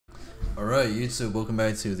Alright YouTube, welcome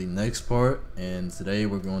back to the next part, and today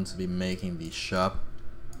we're going to be making the shop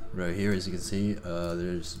right here. As you can see,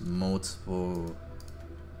 there's multiple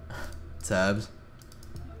tabs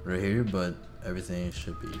right here, but everything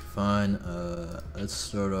should be fine. Let's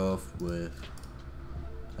start off with,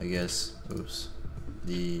 I guess,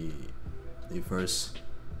 the first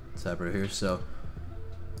tab right here. So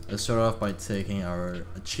let's start off by taking our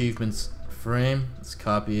achievements frame. Let's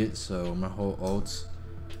copy it. So I'm gonna hold Alt.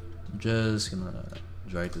 I'm just gonna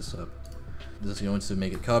drag this up. This is going to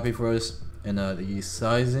make a copy for us, and the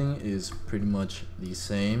sizing is pretty much the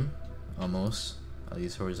same, almost, at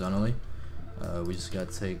least horizontally. We just gotta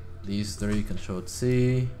take these three, Control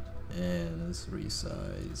T, and let's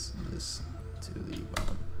resize this to the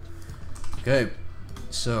bottom. Okay,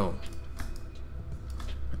 so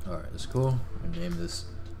alright, that's cool. We name this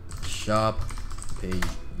shop page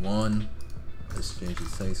 1. Let's change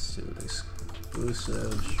the text to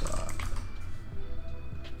exclusive shop.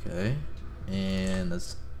 Okay, and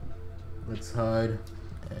let's hide,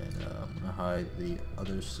 and I'm gonna hide the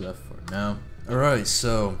other stuff for now. Alright,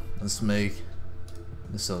 so let's make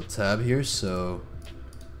this little tab here. So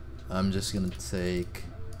I'm just gonna take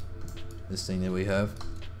this thing that we have,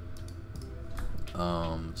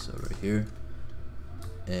 so right here,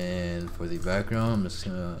 and for the background I'm just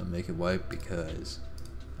gonna make it white because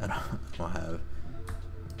I don't have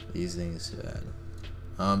these things to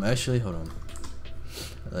add. Actually, hold on.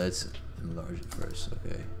 Let's enlarge it first.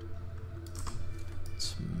 Okay.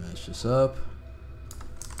 Let's match this up.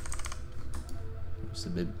 It's a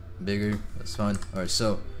bit bigger. That's fine. Alright,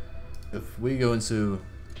 so if we go into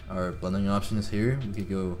our blending options here, we could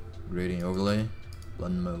go gradient overlay,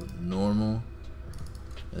 blend mode normal.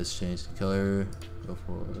 Let's change the color. Go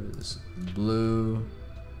for this blue.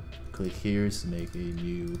 Click here to make a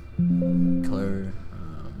new color.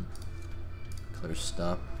 Color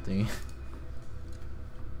stop thing. I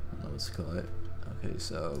don't know what to call it. Okay,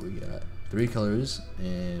 so we got 3 colors,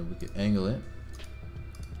 and we can angle it.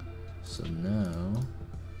 So now,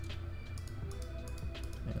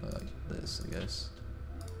 like this, I guess.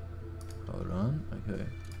 Hold on. Okay.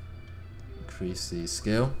 Increase the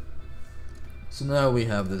scale. So now we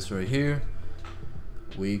have this right here.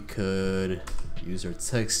 We could use our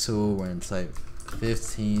text tool. We're gonna type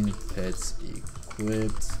 15 pets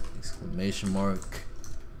equipped, exclamation mark.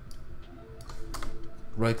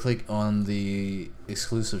 Right click on the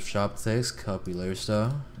exclusive shop text, copy layer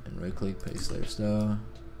style, and right click, paste layer style.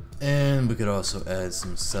 And we could also add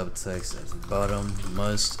some subtext at the bottom.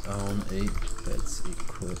 Must own 8 pets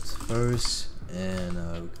equipped first, and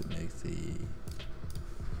we could make the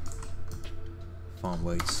font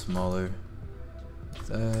weight smaller, like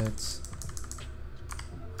that.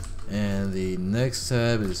 And the next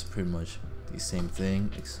tab is pretty much the same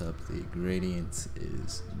thing, except the gradient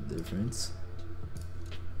is different.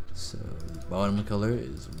 So the bottom color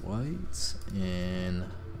is white, and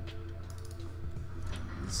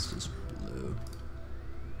it's just blue.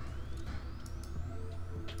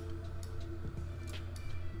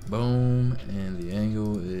 Boom, and the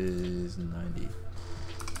angle is 90.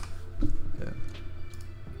 Okay.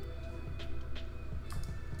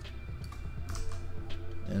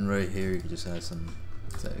 And right here, you can just add some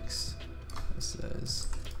text that says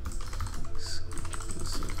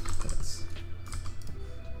exclusive pets.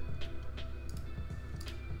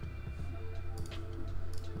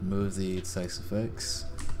 Remove the text effects.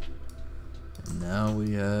 And now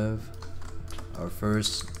we have our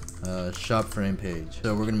first shop frame page.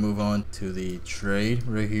 So we're gonna move on to the trade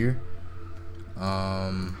right here.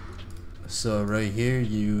 So right here,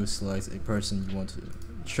 you select a person you want to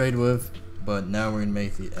trade with. But now we're gonna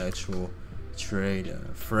make the actual trade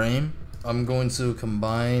frame. I'm going to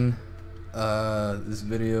combine this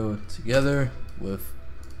video together with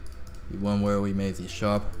the one where we made the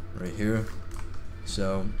shop right here.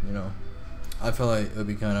 So, you know, I feel like it would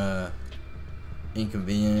be kind of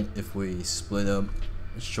inconvenient if we split up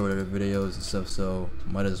shorter videos and stuff, so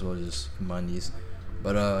might as well just combine these.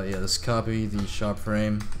 But yeah, let's copy the shop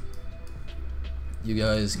frame. You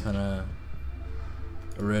guys kind of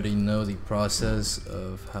already know the process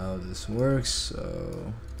of how this works,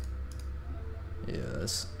 so yeah,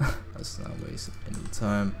 let's not waste any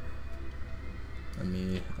time. Let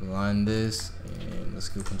me align this, and let's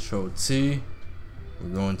go Control T. We're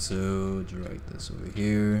going to drag this over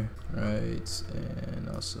here, right, and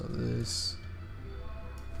also this.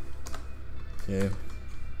 Okay,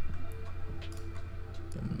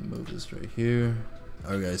 move this right here.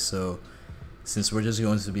 Alright guys, so since we're just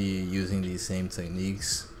going to be using the same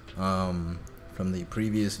techniques from the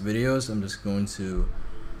previous videos, I'm just going to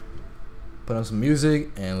put on some music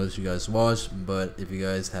and let you guys watch. But if you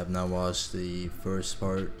guys have not watched the first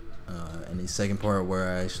part and the second part where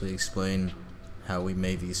I actually explain how we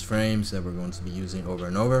made these frames that we're going to be using over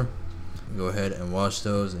and over, go ahead and watch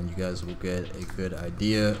those and you guys will get a good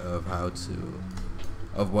idea of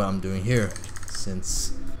what I'm doing here,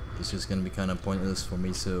 since it's just gonna be kind of pointless for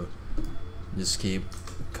me to just keep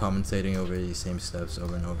commentating over the same steps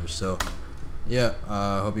over and over. So yeah,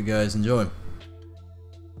 I hope you guys enjoy.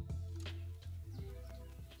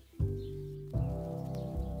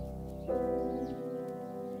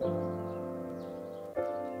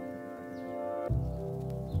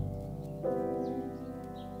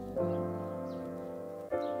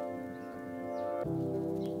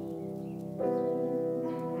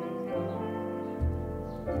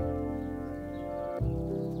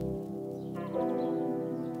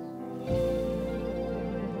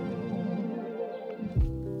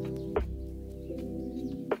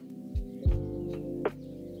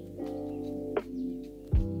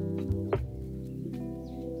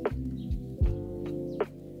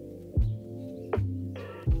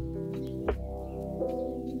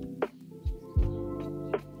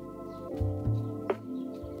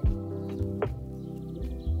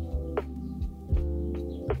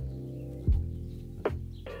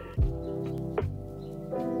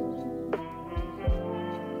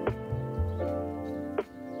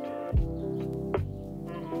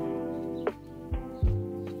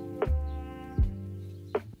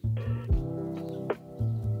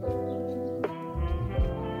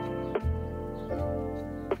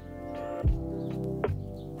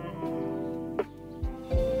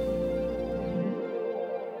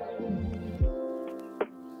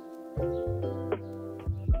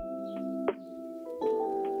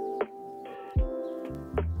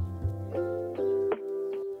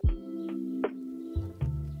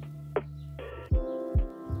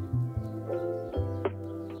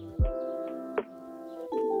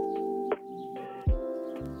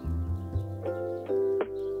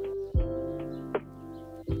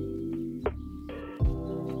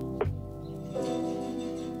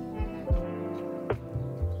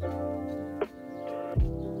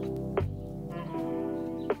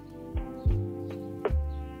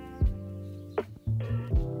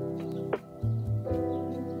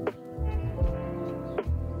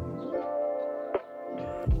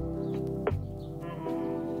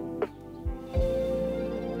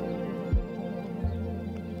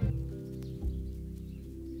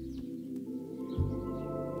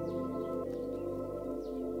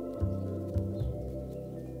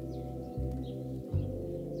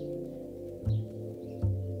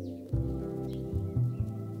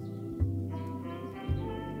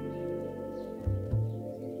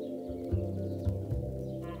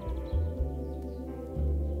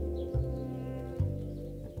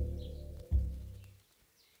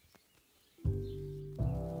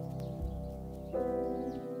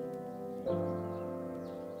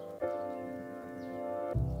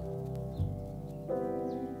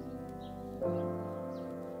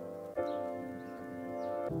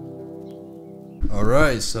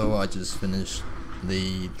 Alright, so I just finished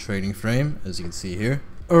the trading frame, as you can see here.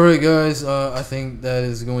 Alright guys, I think that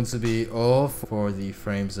is going to be all for the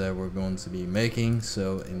frames that we're going to be making.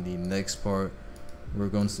 So in the next part, we're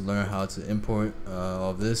going to learn how to import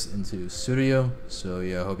all of this into Studio. So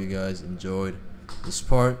yeah, I hope you guys enjoyed this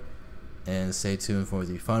part, and stay tuned for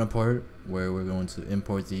the final part where we're going to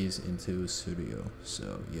import these into Studio.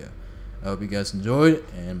 So yeah, I hope you guys enjoyed,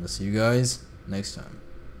 and we'll see you guys next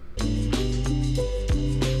time.